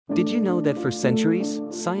Did you know that for centuries,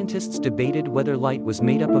 scientists debated whether light was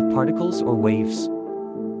made up of particles or waves?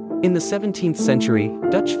 In the 17th century,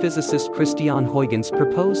 Dutch physicist Christiaan Huygens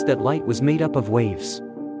proposed that light was made up of waves.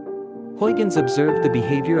 Huygens observed the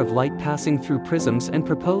behavior of light passing through prisms and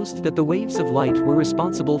proposed that the waves of light were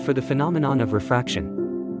responsible for the phenomenon of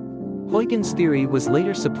refraction. Huygens' theory was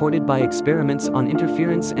later supported by experiments on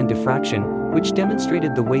interference and diffraction, which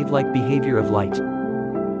demonstrated the wave-like behavior of light.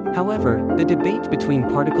 However, the debate between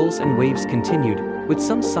particles and waves continued, with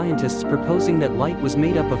some scientists proposing that light was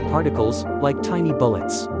made up of particles, like tiny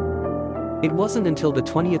bullets. It wasn't until the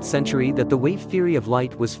 20th century that the wave theory of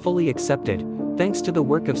light was fully accepted, thanks to the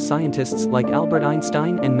work of scientists like Albert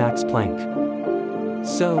Einstein and Max Planck.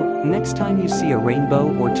 So, next time you see a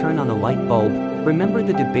rainbow or turn on a light bulb, remember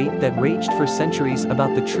the debate that raged for centuries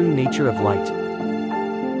about the true nature of light.